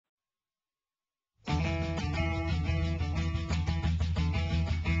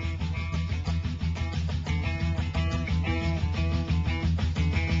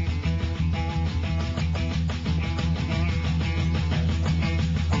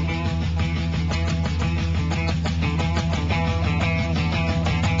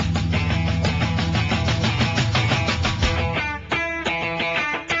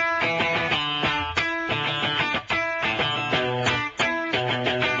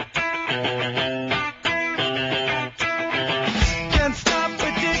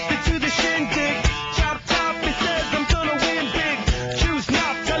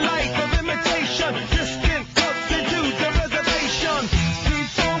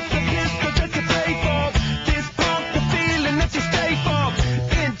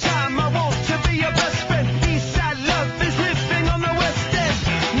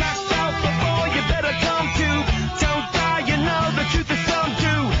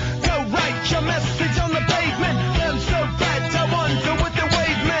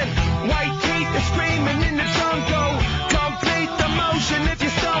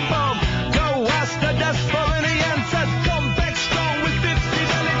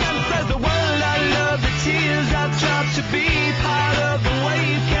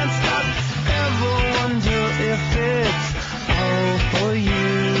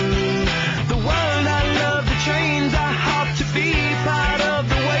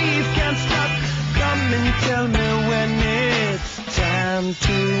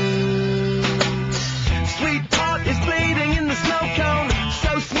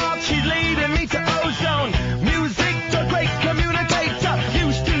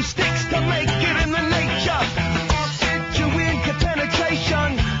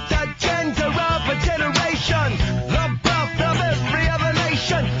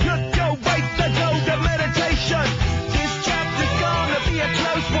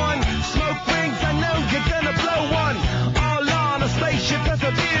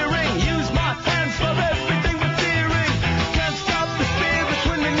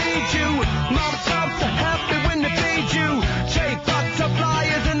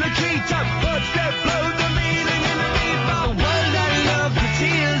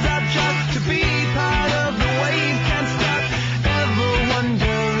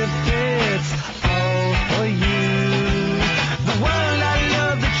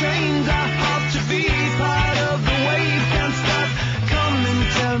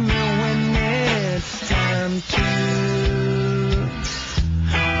Wait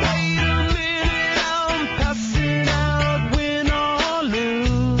a minute, I'm passing out, win or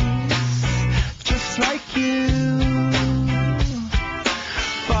lose, just like you.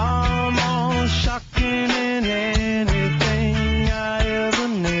 Far more shocking than anything I ever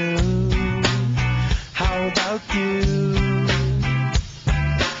knew. How about you?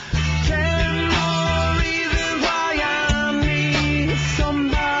 10 more reasons why I need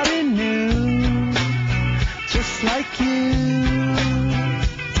somebody new, just like you.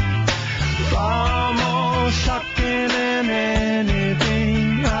 Far more shocking than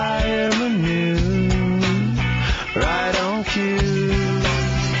anything I ever knew. Right on cue.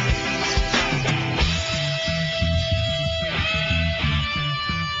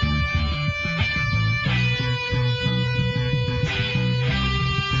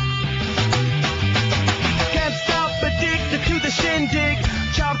 Can't stop, addicted to the shindig.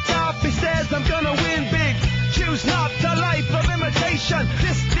 Chopped off, he says I'm gonna win big. Choose not a life of imitation.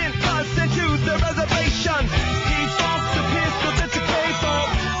 Distant us into the reservation. Keep off the pistol that you pay for.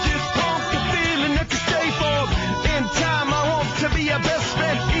 Just pump the feeling that you stay for. In time, I want to be your best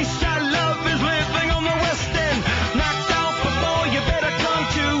friend. East side love is living on the west end. Knocked out before you better come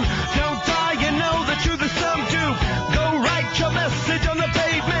to. Don't die, you know the truth is some do. Go write your message on the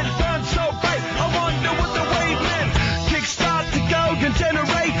pavement. Burn so bright, I wonder what the wave meant. Kickstart to go and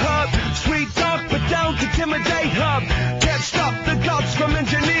generate hub. Sweet talk, but don't intimidate hub. Can't stop the gods from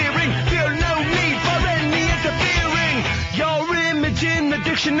engineering. Feel no need for any interfering. Your image in the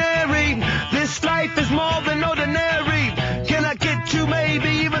dictionary. This life is more than ordinary. Can I get two, maybe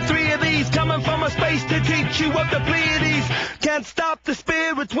even three of these? Coming from a space to teach you of the Pleiades. Can't stop the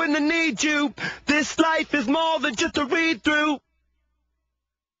spirits when they need you. This life is more than just a read through.